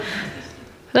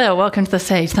Oh, welcome to the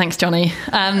stage. Thanks, Johnny.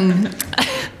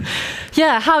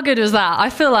 Yeah, how good was that? I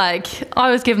feel like I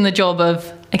was given the job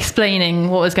of explaining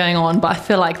what was going on, but I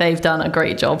feel like they've done a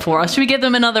great job for us. Should we give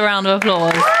them another round of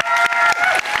applause?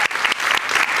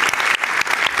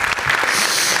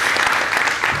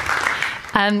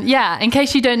 Yeah, in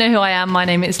case you don't know who I am, my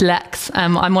name is Lex.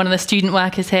 I'm one of the student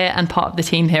workers here and part of the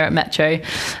team here at Metro.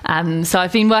 So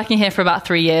I've been working here for about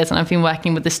 3 years, and I've been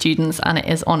working with the students, and it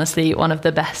is honestly one of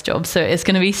the best jobs. So it's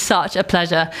going to be such a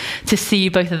pleasure to see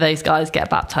both of those guys get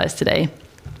baptised today.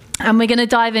 And we're going to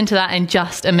dive into that in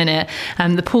just a minute.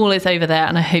 The pool is over there,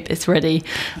 and I hope it's ready.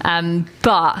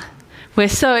 But we're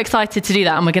so excited to do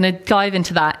that, and we're going to dive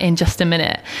into that in just a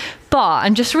minute. But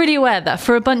I'm just really aware that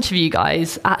for a bunch of you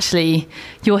guys, actually,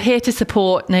 you're here to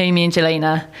support Naomi and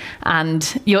Jelena,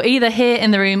 and you're either here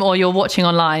in the room or you're watching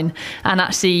online, and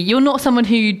actually, you're not someone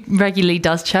who regularly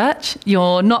does church.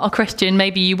 You're not a Christian.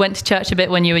 Maybe you went to church a bit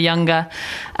when you were younger,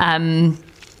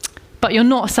 but you're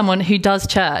not someone who does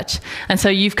church. And so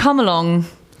you've come along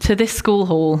to this school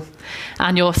hall,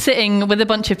 and you're sitting with a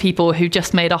bunch of people who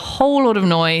just made a whole lot of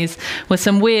noise with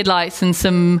some weird lights and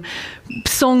some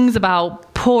songs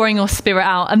about pouring your spirit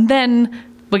out. And then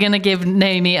we're going to give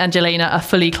Naomi and Jelena a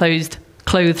fully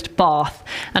clothed bath.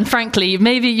 And frankly,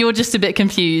 maybe you're just a bit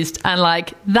confused, and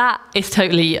like, that is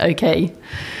totally okay.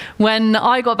 When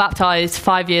I got baptised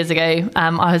 5 years ago,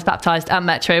 I was baptised at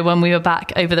Metro when we were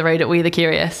back over the road at We the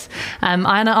Curious. And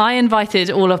I invited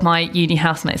all of my uni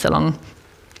housemates along.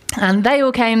 And they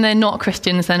all came. They're not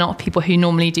Christians. They're not people who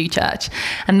normally do church.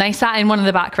 And they sat in one of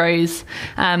the back rows.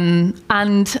 And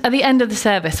at the end of the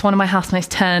service, one of my housemates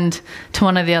turned to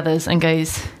one of the others and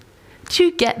goes, "Do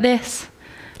you get this?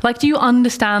 Like, do you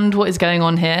understand what is going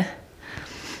on here?"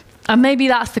 And maybe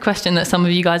that's the question that some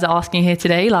of you guys are asking here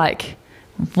today. Like,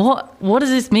 what does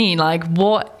this mean? Like,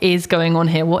 what is going on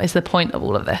here? What is the point of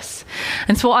all of this?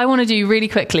 And so what I want to do really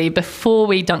quickly before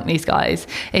we dunk these guys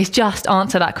is just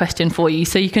answer that question for you,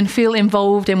 so you can feel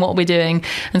involved in what we're doing,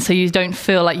 and so you don't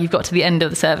feel like you've got to the end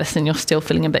of the service and you're still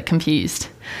feeling a bit confused.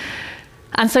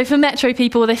 And so for Metro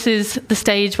people, this is the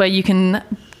stage where you can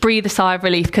breathe a sigh of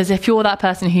relief, because if you're that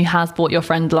person who has brought your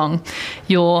friend along,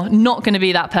 you're not going to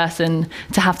be that person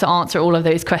to have to answer all of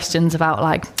those questions about,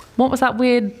 like, what was that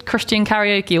weird Christian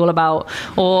karaoke all about?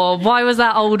 Or why was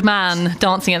that old man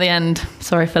dancing at the end?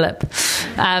 Sorry, Philip.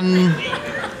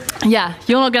 Yeah,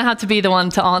 you're not going to have to be the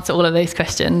one to answer all of those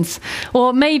questions.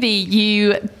 Or maybe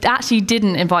you actually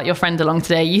didn't invite your friend along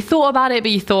today. You thought about it,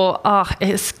 but you thought,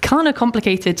 it's kind of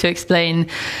complicated to explain.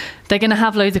 They're going to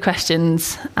have loads of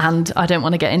questions, and I don't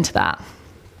want to get into that.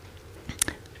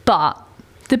 But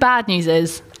the bad news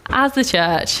is, as the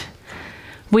church,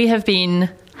 we have been,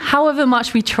 however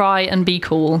much we try and be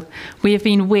cool, we have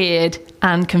been weird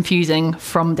and confusing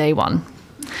from day one.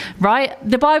 Right?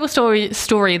 The Bible story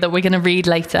that we're going to read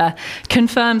later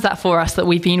confirms that for us, that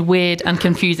we've been weird and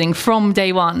confusing from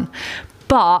day one.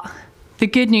 But the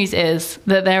good news is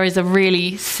that there is a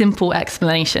really simple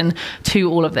explanation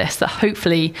to all of this that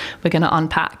hopefully we're going to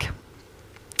unpack.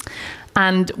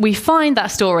 And we find that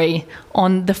story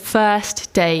on the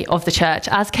first day of the church.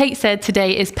 As Kate said,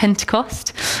 today is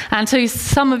Pentecost. And to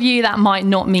some of you, that might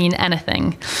not mean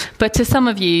anything. But to some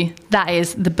of you, that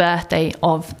is the birthday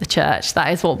of the church.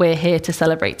 That is what we're here to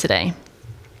celebrate today.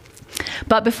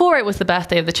 But before it was the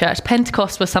birthday of the church,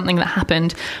 Pentecost was something that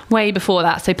happened way before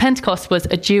that. So Pentecost was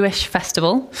a Jewish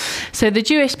festival. So the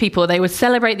Jewish people, they would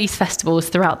celebrate these festivals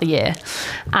throughout the year.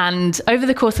 And over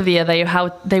the course of the year,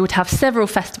 they would have several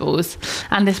festivals.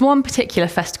 And this one particular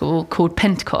festival called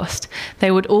Pentecost, they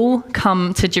would all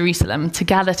come to Jerusalem to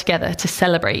gather together to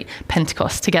celebrate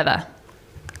Pentecost together.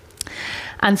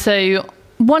 And so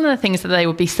one of the things that they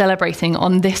would be celebrating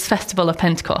on this festival of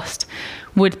Pentecost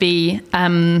would be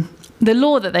the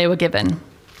law that they were given.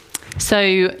 So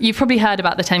you've probably heard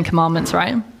about the 10 Commandments,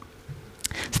 right?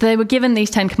 So they were given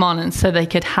these 10 Commandments so they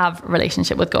could have a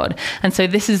relationship with God. And so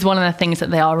this is one of the things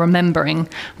that they are remembering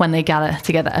when they gather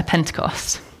together at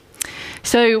Pentecost.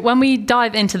 So when we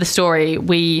dive into the story,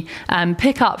 we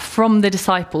pick up from the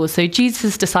disciples. So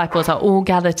Jesus' disciples are all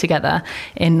gathered together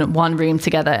in one room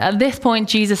together. At this point,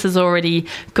 Jesus has already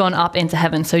gone up into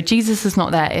heaven. So Jesus is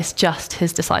not there. It's just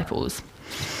his disciples.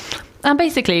 And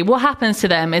basically, what happens to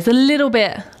them is a little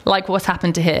bit like what's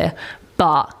happened to here,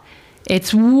 but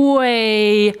it's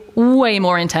way, way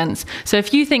more intense. So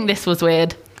if you think this was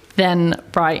weird, then,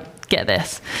 right, get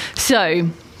this. So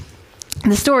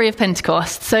the story of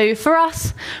Pentecost. So for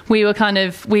us, we were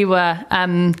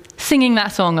singing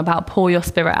that song about pour your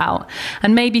spirit out.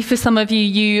 And maybe for some of you,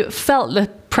 you felt the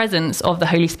presence of the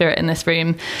Holy Spirit in this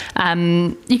room.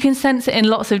 You can sense it in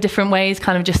lots of different ways,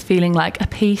 kind of just feeling like a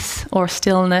peace or a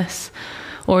stillness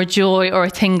or a joy or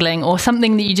a tingling or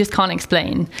something that you just can't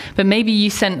explain, but maybe you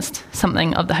sensed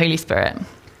something of the Holy Spirit.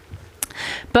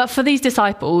 But for these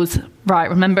disciples, right,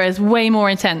 remember, it's way more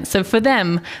intense. So for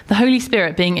them, the Holy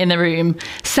Spirit being in the room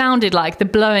sounded like the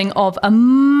blowing of a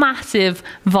massive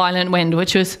violent wind,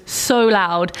 which was so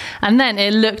loud. And then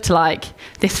it looked like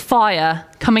this fire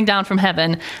coming down from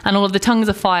heaven, and all of the tongues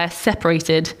of fire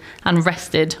separated and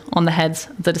rested on the heads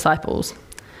of the disciples.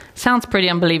 Sounds pretty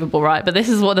unbelievable, right? But this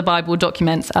is what the Bible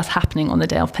documents as happening on the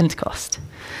day of Pentecost.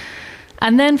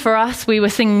 And then for us, we were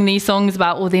singing these songs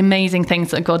about all the amazing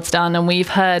things that God's done. And we've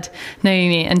heard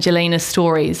Naomi and Jelena's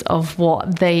stories of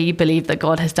what they believe that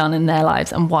God has done in their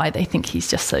lives and why they think he's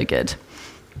just so good.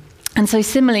 And so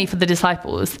similarly for the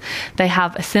disciples, they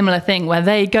have a similar thing where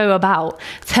they go about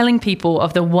telling people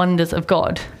of the wonders of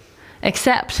God.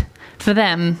 Except for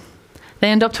them,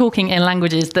 they end up talking in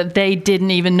languages that they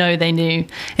didn't even know they knew.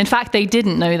 In fact, they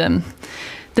didn't know them.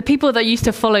 The people that used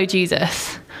to follow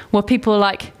Jesus were people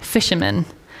like fishermen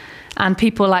and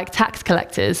people like tax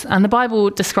collectors. And the Bible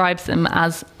describes them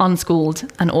as unschooled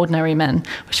and ordinary men,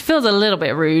 which feels a little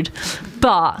bit rude.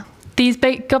 But these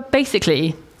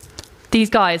basically, these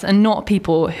guys are not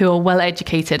people who are well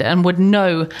educated and would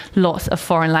know lots of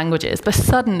foreign languages. But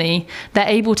suddenly they're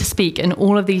able to speak in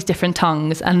all of these different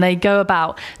tongues, and they go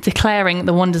about declaring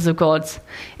the wonders of God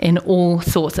in all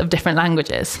sorts of different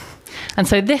languages. And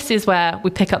so this is where we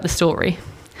pick up the story.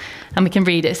 And we can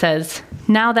read, it says,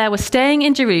 "Now there were staying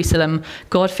in Jerusalem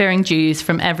God-fearing Jews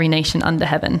from every nation under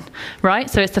heaven." Right?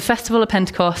 So it's the festival of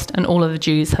Pentecost, and all of the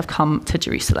Jews have come to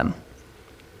Jerusalem.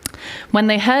 When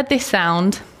they heard this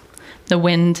sound, the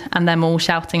wind and them all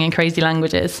shouting in crazy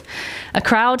languages, a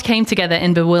crowd came together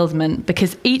in bewilderment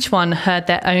because each one heard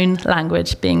their own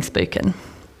language being spoken.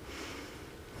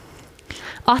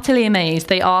 Utterly amazed,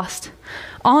 they asked,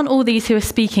 "Aren't all these who are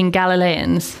speaking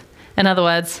Galileans?" In other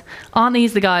words, aren't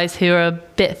these the guys who are a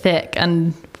bit thick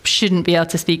and shouldn't be able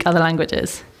to speak other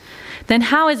languages? Then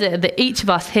how is it that each of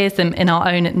us hears them in our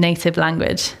own native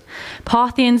language?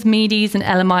 Parthians, Medes and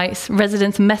Elamites,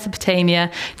 residents of Mesopotamia,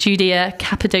 Judea,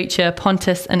 Cappadocia,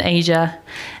 Pontus and Asia,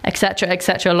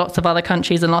 etc., lots of other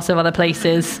countries and lots of other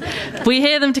places. We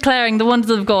hear them declaring the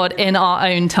wonders of God in our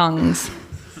own tongues.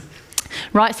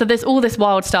 Right, so there's all this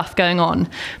wild stuff going on.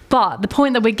 But the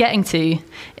point that we're getting to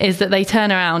is that they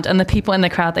turn around and the people in the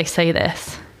crowd, they say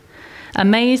this.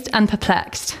 Amazed and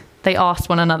perplexed, they asked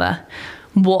one another,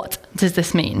 "What does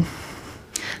this mean?"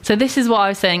 So this is what I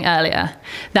was saying earlier,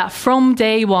 that from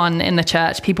day one in the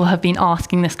church, people have been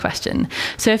asking this question.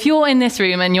 So if you're in this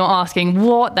room and you're asking,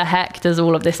 what the heck does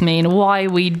all of this mean? Why are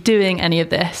we doing any of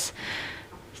this?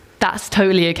 That's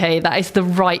totally okay. That is the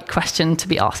right question to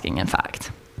be asking, in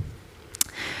fact.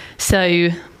 So,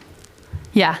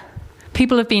 yeah,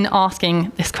 people have been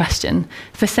asking this question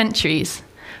for centuries.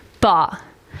 But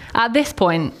at this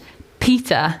point,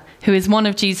 Peter, who is one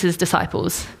of Jesus'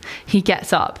 disciples, he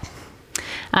gets up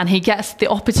and he gets the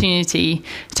opportunity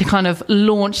to kind of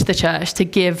launch the church, to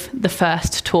give the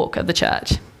first talk of the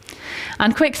church.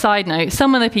 And quick side note,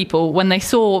 some of the people, when they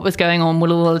saw what was going on with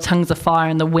all the tongues of fire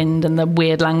and the wind and the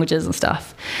weird languages and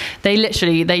stuff, they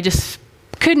just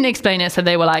couldn't explain it, so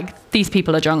they were like, these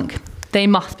people are drunk. They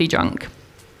must be drunk.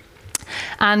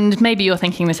 And maybe you're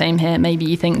thinking the same here. Maybe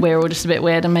you think we're all just a bit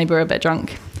weird and maybe we're a bit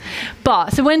drunk.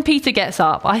 But, so when Peter gets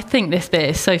up, I think this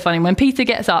bit is so funny. When Peter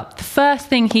gets up, the first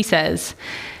thing he says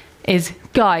is,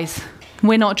 "Guys,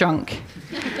 we're not drunk."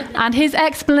 And his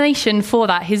explanation for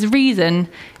that, his reason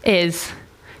is,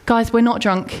 "Guys, we're not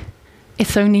drunk.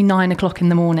 It's only 9 o'clock in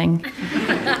the morning."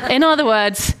 In other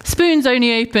words, Spoon's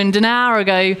only opened an hour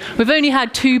ago. We've only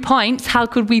had 2 pints. How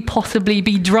could we possibly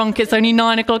be drunk? It's only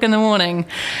 9 o'clock in the morning.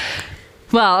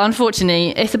 Well,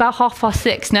 unfortunately, it's about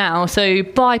 6:30 now. So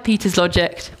by Peter's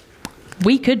logic,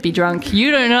 we could be drunk.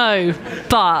 You don't know.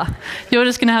 But you're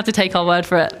just going to have to take our word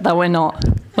for it that we're not.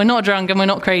 We're not drunk and we're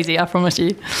not crazy, I promise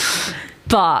you.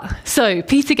 But, so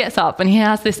Peter gets up and he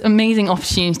has this amazing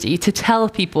opportunity to tell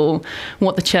people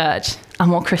what the church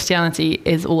and what Christianity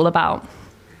is all about.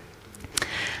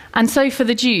 And so for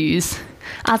the Jews,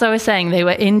 as I was saying, they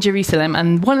were in Jerusalem,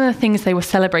 and one of the things they were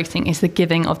celebrating is the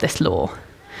giving of this law.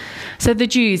 So the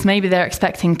Jews, maybe they're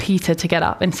expecting Peter to get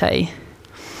up and say,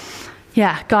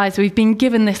 "Yeah, guys, we've been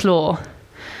given this law,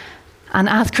 and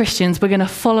as Christians, we're going to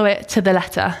follow it to the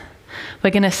letter.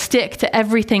 We're going to stick to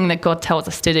everything that God tells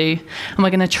us to do, and we're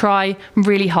going to try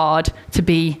really hard to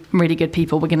be really good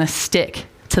people. We're going to stick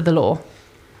to the law."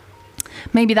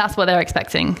 Maybe that's what they're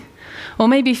expecting. Or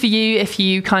maybe for you, if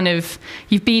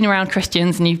you've been around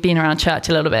Christians and you've been around church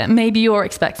a little bit, maybe you're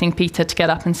expecting Peter to get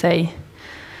up and say,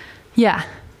 "Yeah,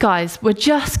 guys, we're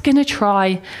just going to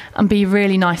try and be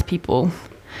really nice people.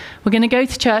 We're going to go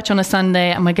to church on a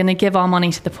Sunday and we're going to give our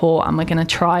money to the poor and we're going to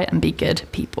try and be good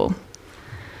people.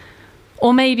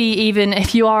 Or maybe even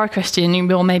if you are a Christian,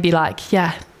 you'll maybe like,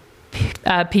 yeah,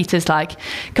 Peter's like,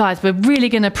 guys, we're really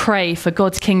going to pray for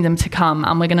God's kingdom to come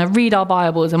and we're going to read our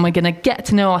Bibles and we're going to get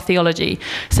to know our theology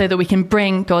so that we can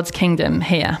bring God's kingdom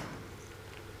here.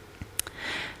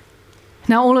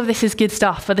 Now, all of this is good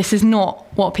stuff, but this is not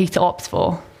what Peter opts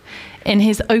for. In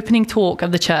his opening talk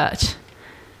of the church,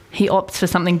 he opts for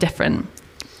something different.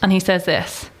 And he says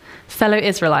this, fellow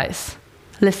Israelites,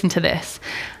 listen to this.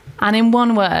 And in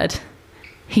one word,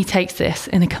 he takes this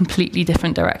in a completely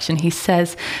different direction. He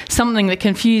says something that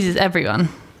confuses everyone.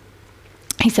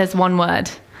 He says one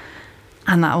word,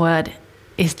 and that word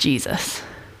is Jesus.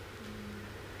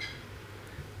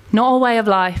 Not a way of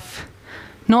life,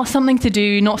 not something to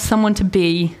do, not someone to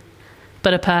be,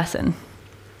 but a person.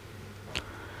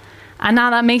 And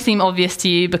now that may seem obvious to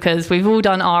you because we've all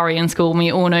done RE in school and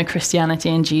we all know Christianity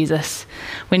and Jesus.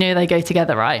 We know they go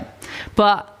together, right?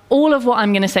 But all of what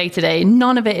I'm going to say today,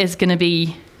 none of it is going to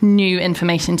be new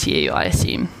information to you, I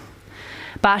assume.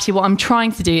 But actually what I'm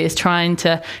trying to do is trying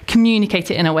to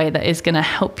communicate it in a way that is going to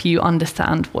help you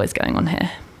understand what is going on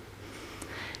here.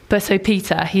 But so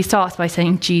Peter, he starts by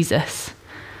saying Jesus.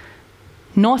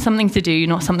 Not something to do,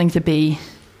 not something to be,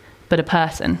 but a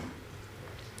person.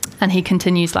 And he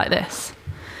continues like this.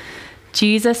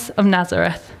 Jesus of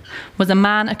Nazareth was a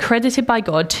man accredited by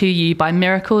God to you by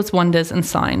miracles, wonders, and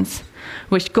signs,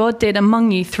 which God did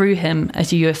among you through him,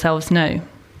 as you yourselves know.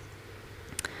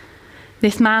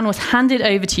 This man was handed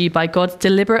over to you by God's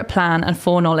deliberate plan and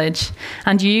foreknowledge,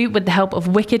 and you, with the help of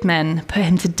wicked men, put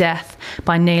him to death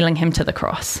by nailing him to the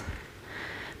cross.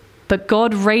 But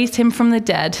God raised him from the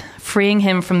dead, freeing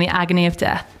him from the agony of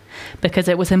death, because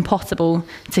it was impossible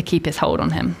to keep his hold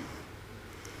on him.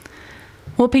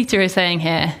 What Peter is saying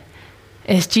here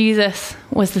is Jesus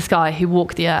was this guy who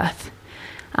walked the earth,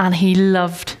 and he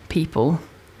loved people.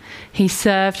 He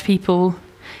served people.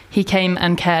 He came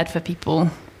and cared for people.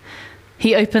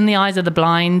 He opened the eyes of the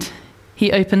blind.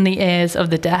 He opened the ears of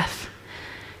the deaf.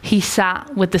 He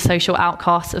sat with the social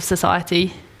outcasts of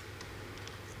society.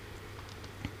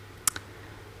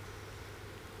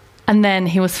 And then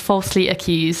he was falsely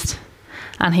accused,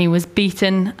 and he was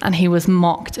beaten, and he was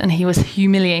mocked, and he was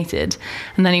humiliated,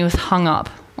 and then he was hung up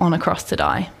on a cross to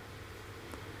die.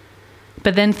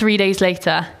 But then 3 days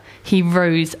later, he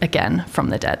rose again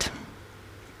from the dead.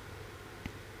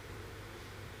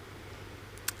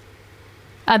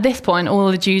 At this point, all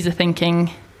the Jews are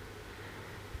thinking,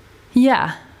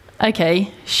 yeah,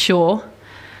 okay, sure,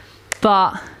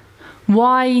 but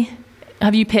why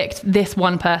have you picked this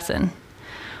one person?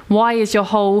 Why is your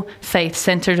whole faith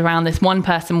centered around this one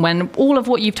person when all of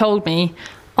what you've told me,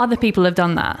 other people have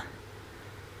done that,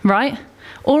 right?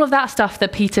 All of that stuff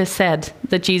that Peter said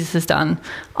that Jesus has done,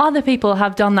 other people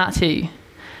have done that too.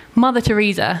 Mother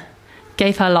Teresa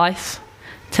gave her life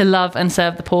to love and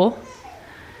serve the poor.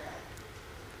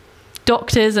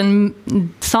 Doctors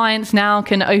and science now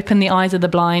can open the eyes of the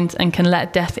blind and can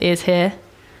let deaf ears hear.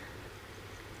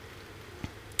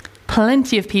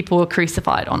 Plenty of people were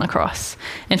crucified on a cross.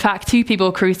 In fact, 2 people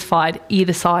were crucified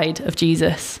either side of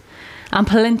Jesus. And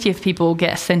plenty of people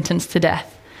get sentenced to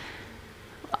death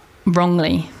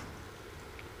wrongly.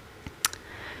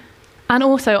 And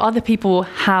also, other people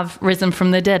have risen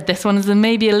from the dead. This one is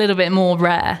maybe a little bit more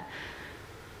rare.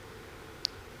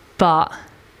 But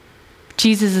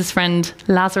Jesus' friend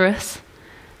Lazarus,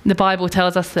 the Bible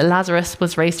tells us that Lazarus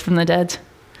was raised from the dead.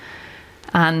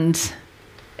 And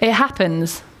it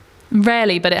happens.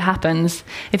 Rarely, but it happens.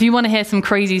 If you want to hear some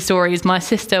crazy stories, my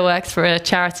sister works for a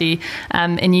charity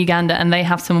in Uganda, and they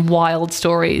have some wild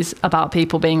stories about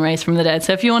people being raised from the dead.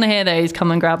 So if you want to hear those,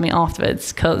 come and grab me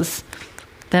afterwards, because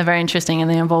they're very interesting and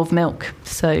they involve milk.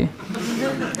 So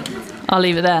I'll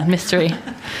leave it there, mystery.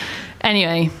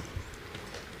 Anyway,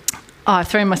 I've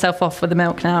thrown myself off with the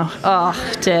milk now.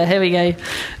 Oh dear, here we go.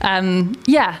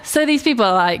 So these people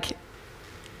are like,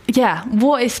 yeah,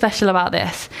 what is special about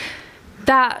this?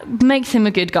 That makes him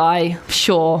a good guy,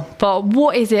 sure, but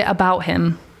what is it about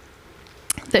him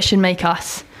that should make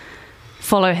us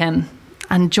follow him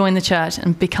and join the church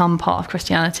and become part of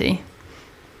Christianity?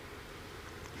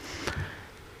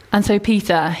 And so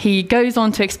Peter, he goes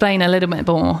on to explain a little bit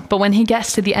more, but when he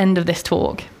gets to the end of this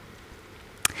talk,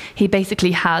 he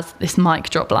basically has this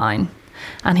mic drop line,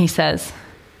 and he says,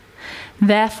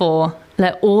 "Therefore,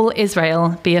 let all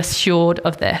Israel be assured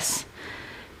of this.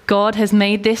 God has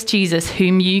made this Jesus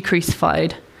whom you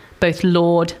crucified, both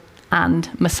Lord and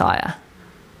Messiah."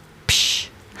 Psh,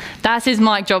 that's his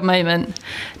mic drop moment.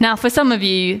 Now, for some of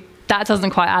you, that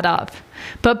doesn't quite add up.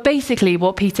 But basically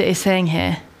what Peter is saying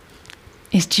here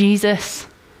is Jesus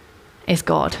is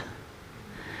God.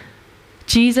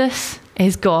 Jesus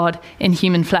is God in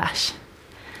human flesh.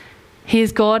 He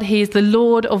is God. He is the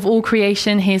Lord of all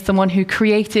creation. He is the one who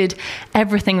created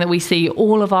everything that we see,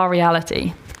 all of our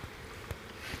reality.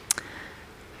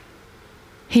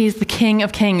 He is the King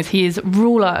of Kings. He is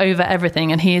ruler over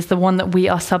everything, and he is the one that we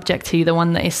are subject to, the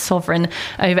one that is sovereign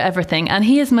over everything. And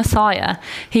he is Messiah.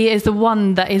 He is the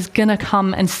one that is going to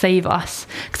come and save us.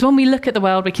 Because when we look at the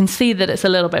world, we can see that it's a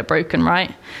little bit broken,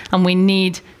 right? And we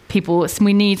need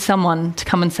someone to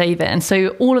come and save it. And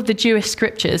so all of the Jewish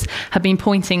scriptures have been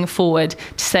pointing forward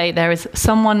to say there is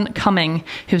someone coming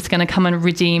who's going to come and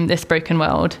redeem this broken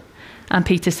world. And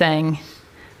Peter's saying,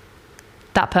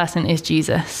 that person is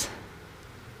Jesus.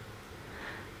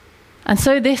 And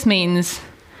so this means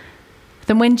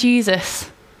that when Jesus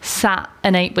sat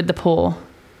and ate with the poor,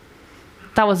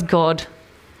 that was God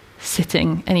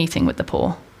sitting and eating with the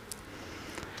poor.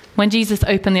 When Jesus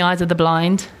opened the eyes of the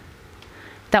blind,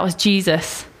 that was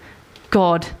Jesus,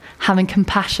 God, having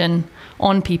compassion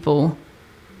on people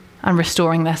and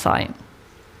restoring their sight.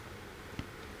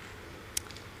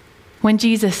 When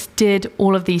Jesus did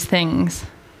all of these things,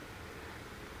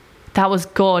 that was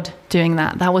God doing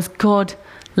that. That was God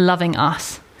loving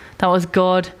us. That was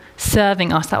God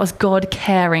serving us. That was God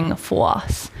caring for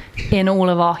us in all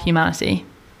of our humanity.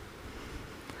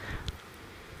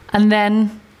 And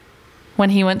then when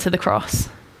he went to the cross,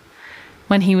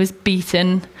 when he was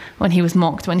beaten, when he was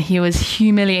mocked, when he was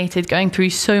humiliated, going through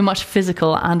so much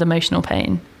physical and emotional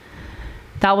pain,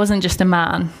 that wasn't just a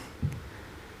man.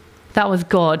 That was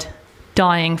God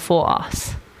dying for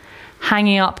us,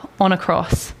 hanging up on a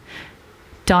cross,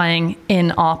 dying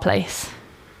in our place.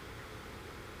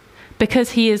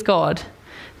 Because he is God,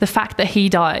 the fact that he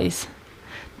dies,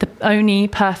 the only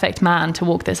perfect man to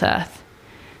walk this earth,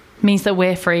 means that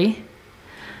we're free.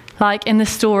 Like in the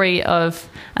story of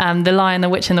The Lion, the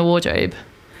Witch, and the Wardrobe,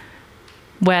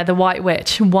 where the White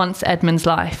Witch wants Edmund's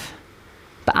life,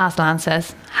 but Aslan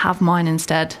says, have mine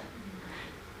instead.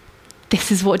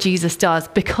 This is what Jesus does.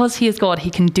 Because he is God,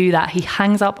 he can do that. He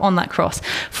hangs up on that cross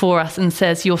for us and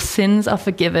says, your sins are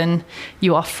forgiven,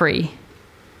 you are free.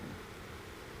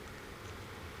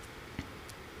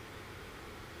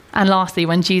 And lastly,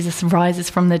 when Jesus rises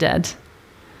from the dead,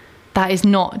 that is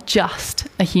not just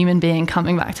a human being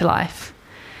coming back to life.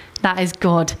 That is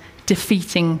God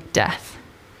defeating death.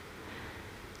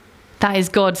 That is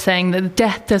God saying that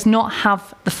death does not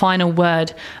have the final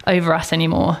word over us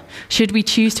anymore. Should we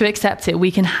choose to accept it,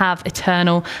 we can have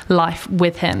eternal life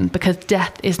with him, because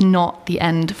death is not the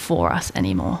end for us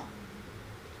anymore.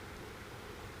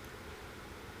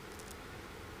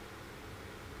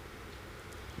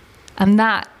 And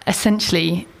that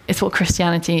essentially is what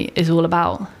Christianity is all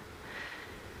about.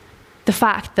 The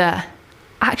fact that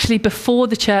actually before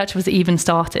the church was even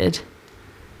started,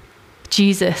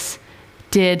 Jesus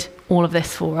did all of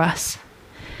this for us.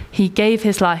 He gave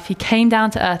his life. He came down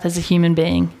to earth as a human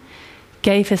being,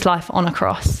 gave his life on a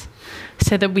cross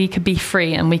so that we could be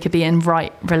free and we could be in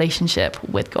right relationship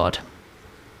with God.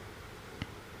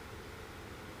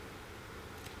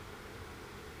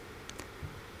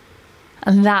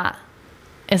 And that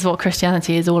is what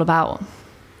Christianity is all about.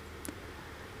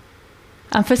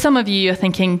 And for some of you, you're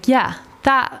thinking, yeah,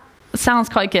 that sounds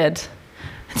quite good.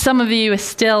 Some of you are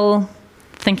still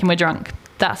thinking we're drunk.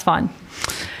 That's fine.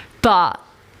 But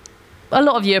a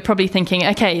lot of you are probably thinking,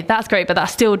 okay, that's great, but that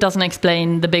still doesn't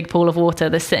explain the big pool of water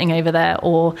that's sitting over there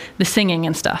or the singing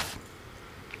and stuff.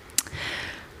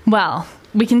 Well,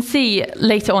 we can see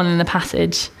later on in the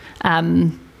passage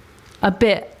a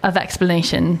bit of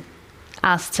explanation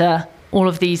as to all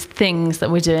of these things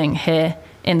that we're doing here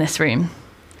in this room.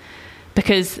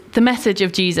 Because the message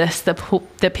of Jesus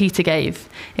that Peter gave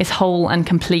is whole and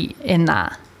complete in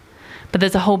that. But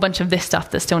there's a whole bunch of this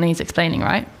stuff that still needs explaining,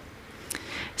 right?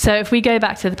 So if we go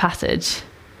back to the passage,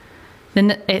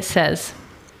 then it says,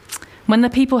 when the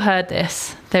people heard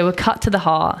this, they were cut to the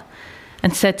heart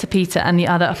and said to Peter and the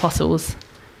other apostles,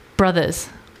 brothers,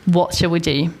 what shall we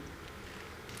do?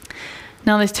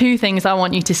 Now there's two things I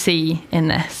want you to see in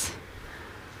this.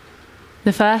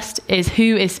 The first is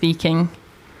who is speaking,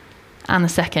 and the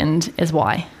second is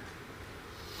why.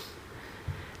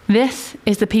 This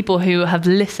is the people who have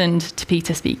listened to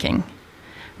Peter speaking,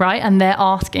 right? And they're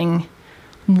asking,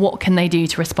 what can they do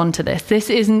to respond to this? This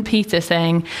isn't Peter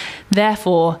saying,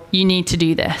 therefore you need to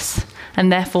do this,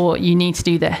 and therefore you need to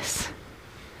do this.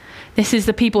 This is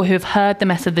the people who have heard the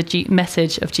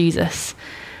message of Jesus,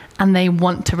 and they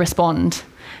want to respond.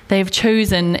 They've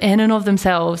chosen in and of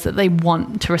themselves that they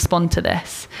want to respond to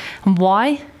this. And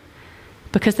why?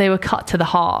 Because they were cut to the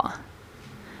heart.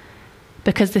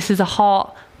 Because this is a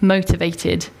heart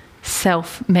motivated,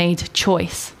 self-made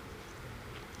choice.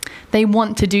 They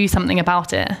want to do something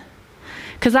about it.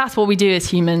 Because that's what we do as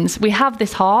humans. We have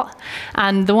this heart,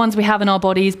 and the ones we have in our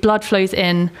bodies, blood flows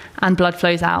in and blood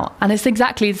flows out. And it's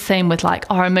exactly the same with like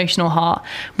our emotional heart.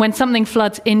 When something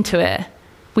floods into it,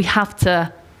 we have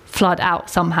to flood out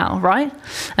somehow, right?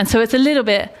 And so it's a little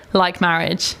bit like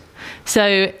marriage.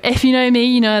 So if you know me,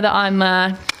 you know that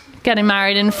I'm getting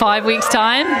married in 5 weeks'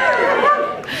 time.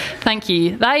 Thank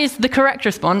you. That is the correct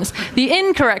response. The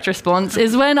incorrect response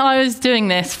is when I was doing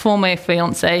this for my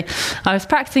fiance, I was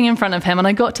practicing in front of him and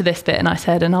I got to this bit and I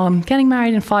said, and I'm getting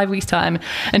married in 5 weeks' time.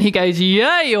 And he goes,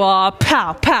 yeah, you are.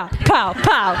 Pow, pow, pow,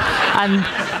 pow. And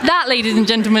that, ladies and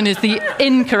gentlemen, is the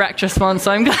incorrect response.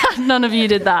 So I'm glad none of you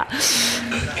did that.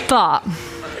 But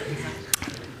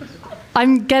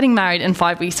I'm getting married in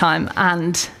 5 weeks' time,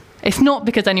 and it's not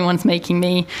because anyone's making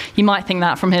me. You might think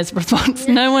that from his response.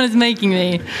 No one is making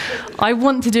me. I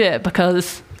want to do it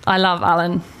because I love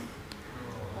Alan.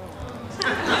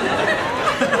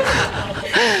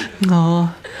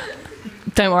 Oh.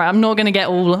 Don't worry, I'm not going to get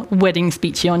all wedding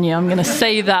speechy on you. I'm going to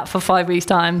save that for 5 weeks'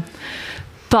 time.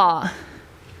 But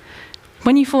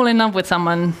when you fall in love with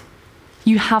someone,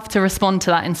 you have to respond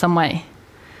to that in some way.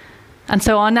 And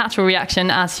so our natural reaction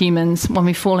as humans when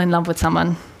we fall in love with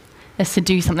someone is to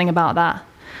do something about that.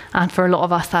 And for a lot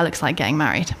of us, that looks like getting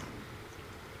married.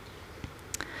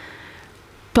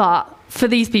 But for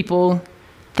these people,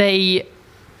 they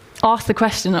ask the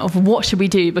question of what should we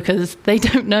do, because they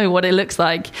don't know what it looks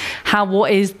like.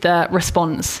 What is the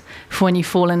response for when you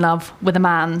fall in love with a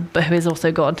man, but who is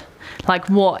also God? Like,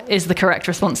 what is the correct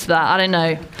response to that? I don't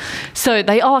know. So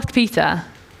they ask Peter,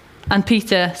 and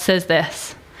Peter says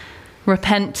this: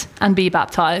 repent and be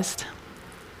baptized.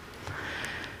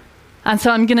 And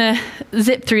so I'm going to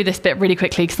zip through this bit really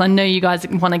quickly because I know you guys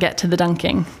want to get to the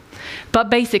dunking. But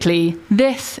basically,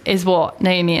 this is what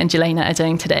Naomi and Jelena are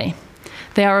doing today.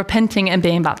 They are repenting and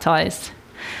being baptized.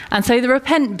 And so the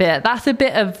repent bit, that's a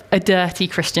bit of a dirty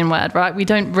Christian word, right? We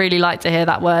don't really like to hear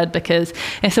that word because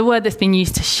it's a word that's been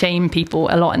used to shame people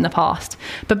a lot in the past.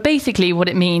 But basically what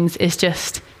it means is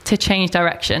just to change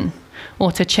direction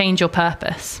or to change your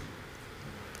purpose.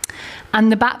 And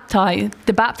the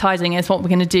baptizing is what we're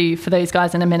going to do for those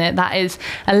guys in a minute. That is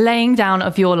a laying down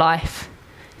of your life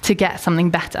to get something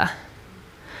better.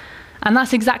 And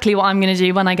that's exactly what I'm going to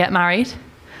do when I get married.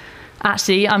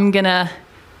 Actually, I'm going to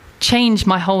change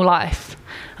my whole life.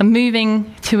 I'm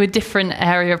moving to a different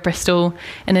area of Bristol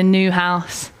in a new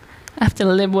house. I have to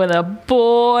live with a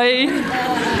boy.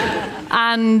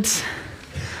 And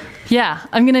yeah,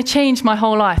 I'm going to change my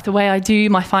whole life, the way I do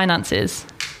my finances.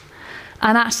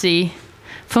 And actually,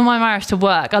 for my marriage to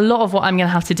work, a lot of what I'm going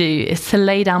to have to do is to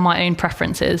lay down my own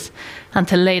preferences and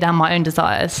to lay down my own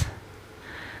desires.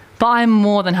 But I'm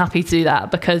more than happy to do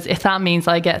that, because if that means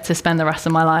I get to spend the rest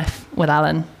of my life with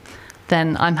Alan,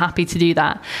 then I'm happy to do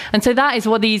that. And so that is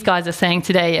what these guys are saying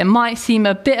today. It might seem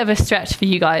a bit of a stretch for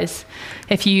you guys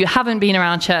if you haven't been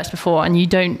around church before and you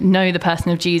don't know the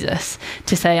person of Jesus,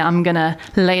 to say, I'm going to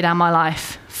lay down my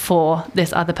life for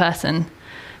this other person.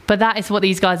 But that is what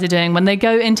these guys are doing. When they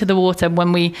go into the water,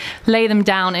 when we lay them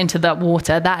down into that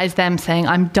water, that is them saying,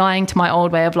 I'm dying to my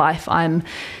old way of life. I'm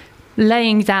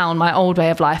laying down my old way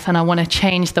of life and I want to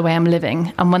change the way I'm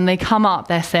living. And when they come up,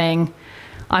 they're saying,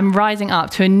 I'm rising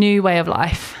up to a new way of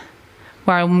life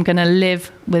where I'm going to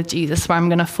live with Jesus, where I'm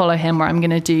going to follow him, where I'm going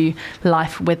to do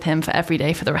life with him for every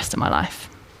day for the rest of my life.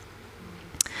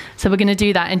 So we're going to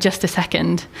do that in just a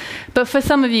second. But for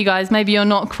some of you guys, maybe you're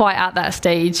not quite at that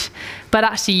stage, but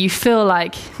actually you feel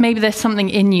like maybe there's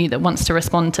something in you that wants to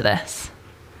respond to this.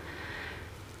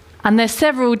 And there's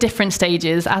several different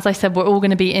stages. As I said, we're all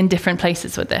going to be in different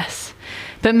places with this.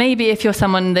 But maybe if you're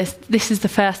someone, this is the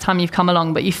first time you've come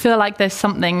along, but you feel like there's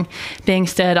something being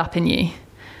stirred up in you.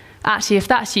 Actually, if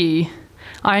that's you,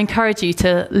 I encourage you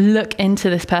to look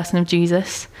into this person of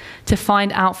Jesus, to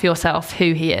find out for yourself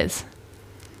who he is.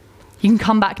 You can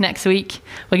come back next week.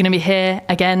 We're going to be here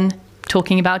again,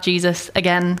 talking about Jesus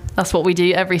again. That's what we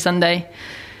do every Sunday.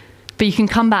 But you can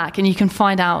come back and you can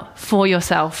find out for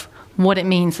yourself what it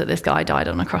means that this guy died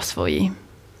on a cross for you.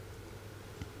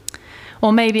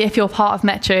 Or maybe if you're part of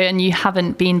Metro and you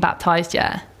haven't been baptized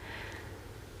yet,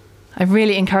 I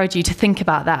really encourage you to think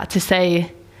about that, to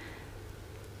say,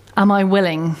 am I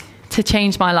willing to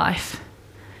change my life,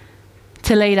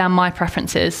 to lay down my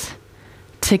preferences,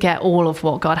 to get all of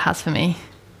what God has for me?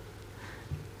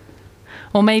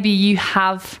 Or maybe you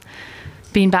have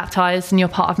been baptized and you're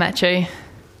part of Metro.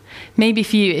 Maybe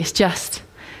for you it's just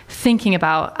thinking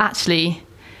about, actually,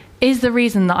 is the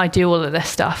reason that I do all of this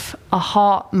stuff a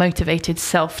heart-motivated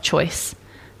self-choice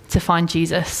to find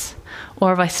Jesus? Or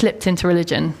have I slipped into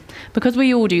religion? Because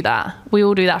we all do that. We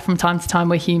all do that from time to time.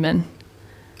 We're human.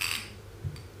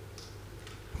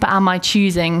 But am I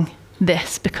choosing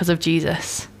this because of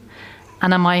Jesus?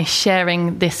 And am I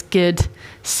sharing this good,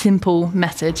 simple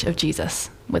message of Jesus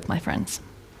with my friends?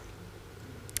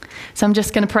 So I'm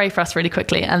just going to pray for us really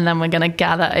quickly, and then we're going to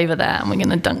gather over there and we're going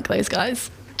to dunk those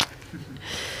guys.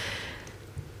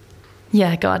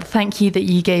 Yeah, God, thank you that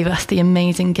you gave us the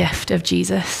amazing gift of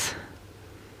Jesus.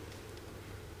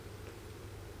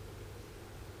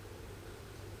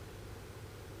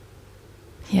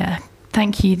 Yeah,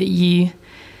 thank you that you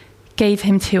gave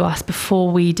him to us before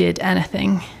we did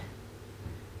anything.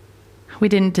 We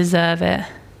didn't deserve it.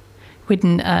 We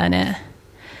didn't earn it.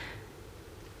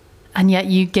 And yet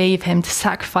you gave him to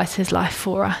sacrifice his life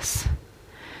for us.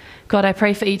 God, I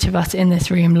pray for each of us in this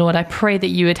room, Lord. I pray that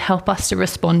you would help us to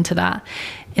respond to that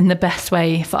in the best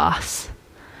way for us.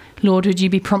 Lord, would you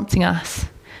be prompting us?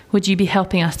 Would you be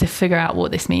helping us to figure out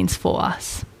what this means for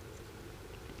us?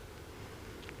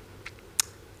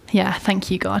 Yeah, thank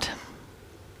you, God.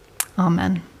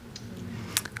 Amen.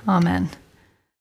 Amen.